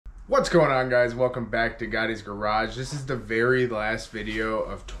What's going on, guys? Welcome back to Gotti's Garage. This is the very last video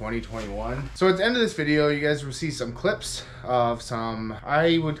of 2021. So at the end of this video, you guys will see some clips of some,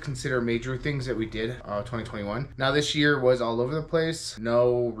 I would consider, major things that we did 2021. Now this year was all over the place.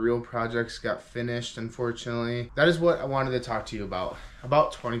 No real projects got finished, unfortunately. That is what I wanted to talk to you about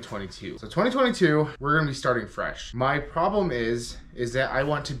 2022. So 2022, we're gonna be starting fresh. My problem is that I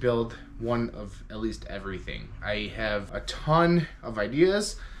want to build one of at least everything. I have a ton of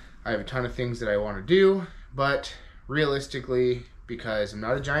ideas. I have a ton of things that I want to do, but realistically, because I'm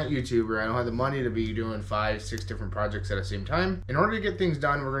not a giant YouTuber, I don't have the money to be doing 5-6 different projects at the same time. In order to get things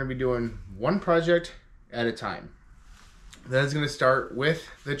done, we're going to be doing one project at a time. That is going to start with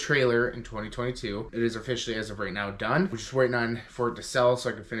the trailer in 2022. It is officially, as of right now, done. We're just waiting on for it to sell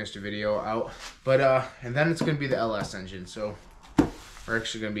so I can finish the video out. But and then it's going to be the LS engine. So we're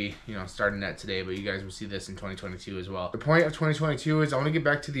actually going to be, starting that today, but you guys will see this in 2022 as well. The point of 2022 is I want to get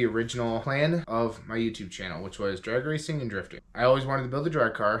back to the original plan of my YouTube channel, which was drag racing and drifting. I always wanted to build a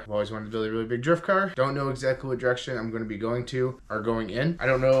drag car. I've always wanted to build a really big drift car. Don't know exactly what direction I'm going to be going in. I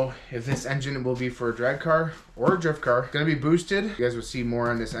don't know if this engine will be for a drag car or a drift car. It's going to be boosted. You guys will see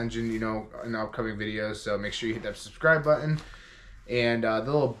more on this engine, in upcoming videos, so make sure you hit that subscribe button and the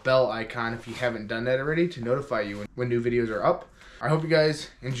little bell icon if you haven't done that already to notify you when new videos are up. I hope you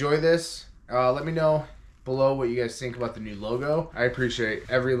guys enjoy this. Let me know below what you guys think about the new logo. I appreciate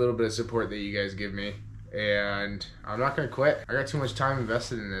every little bit of support that you guys give me. And I'm not gonna quit. I got too much time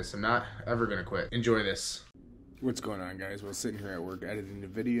invested in this. I'm not ever gonna quit. Enjoy this. What's going on, guys? Well, sitting here at work editing the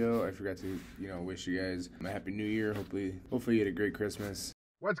video. I forgot to, wish you guys a happy new year. Hopefully you had a great Christmas.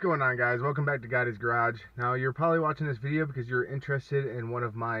 What's going on, guys? Welcome back to Gotti's Garage. Now, you're probably watching this video because you're interested in one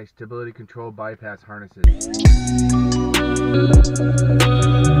of my stability control bypass harnesses.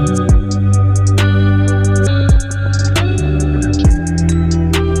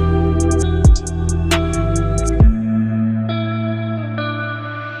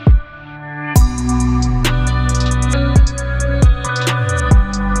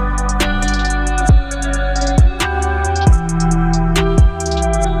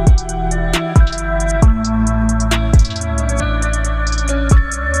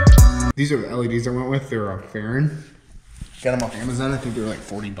 These are the LEDs I went with. They're a Farron. Got them off Amazon. I think they were like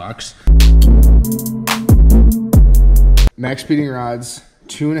 40 bucks. Max speeding rods,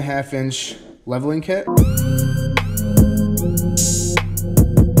 2.5-inch leveling kit.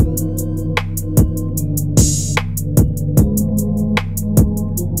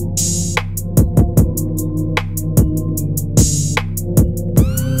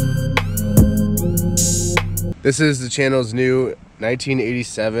 This is the channel's new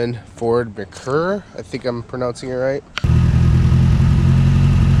 1987 Ford Mercury. I think I'm pronouncing it right.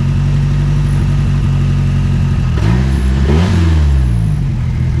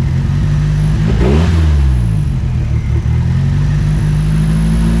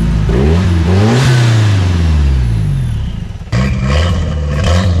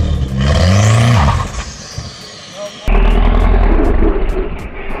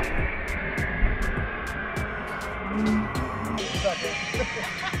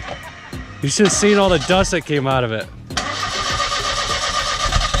 You should have seen all the dust that came out of it.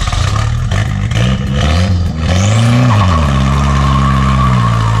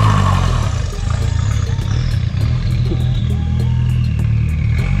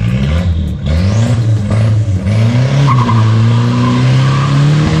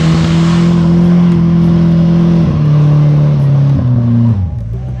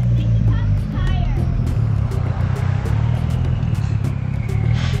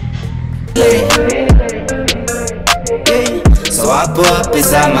 So I pour up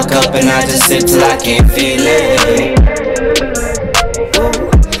inside my cup and I just sip till I can't feel it.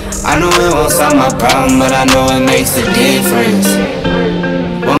 I know it won't solve my problem, but I know it makes a difference.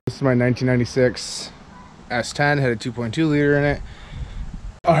 This is my 1996 S10, had a 2.2 liter in it.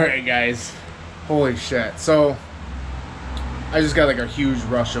 Alright, guys, holy shit. So I just got like a huge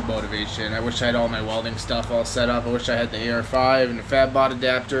rush of motivation. I wish I had all my welding stuff all set up. I wish I had the AR5 and the FatBot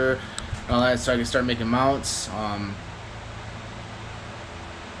adapter and all that, so I could start making mounts.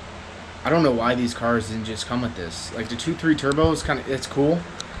 I don't know why these cars didn't just come with this. Like the 2.3 turbo is it's cool.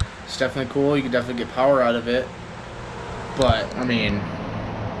 It's definitely cool. You can definitely get power out of it. But I mean,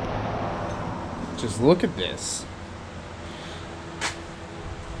 just look at this.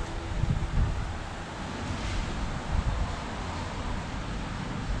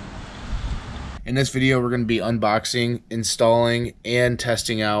 In this video, we're going to be unboxing, installing, and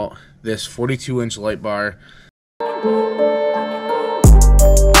testing out this 42-inch light bar.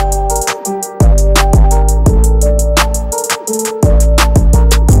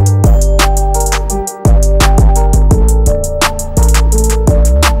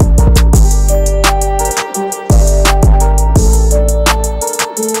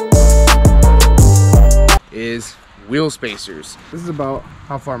 wheel spacers. This is about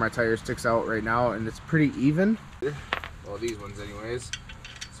how far my tire sticks out right now, and it's pretty even. Well, these ones anyways.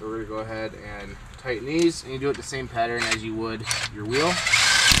 So we're gonna go ahead and tighten these, and you do it the same pattern as you would your wheel.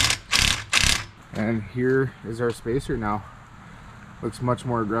 And here is our spacer now. Looks much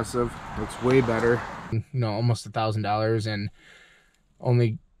more aggressive, looks way better. You know, almost $1,000, and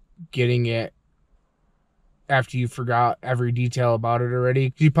only getting it after you forgot every detail about it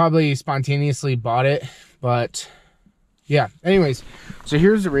already. You probably spontaneously bought it, but yeah. Anyways, so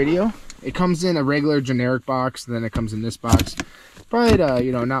here's the radio. It comes in a regular generic box, and then it comes in this box. Probably to,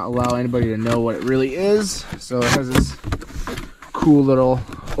 you know, not allow anybody to know what it really is. So it has this cool little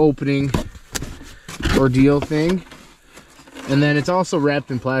opening ordeal thing. And then it's also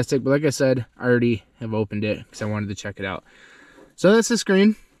wrapped in plastic, but like I said, I already have opened it because I wanted to check it out. So that's the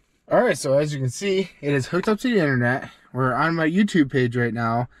screen. All right, so as you can see, it is hooked up to the internet. We're on my YouTube page right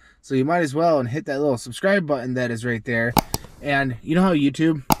now, so you might as well and hit that little subscribe button that is right there. And you know how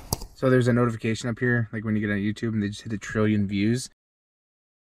YouTube, so there's a notification up here, like when you get on YouTube and they just hit 1 trillion views.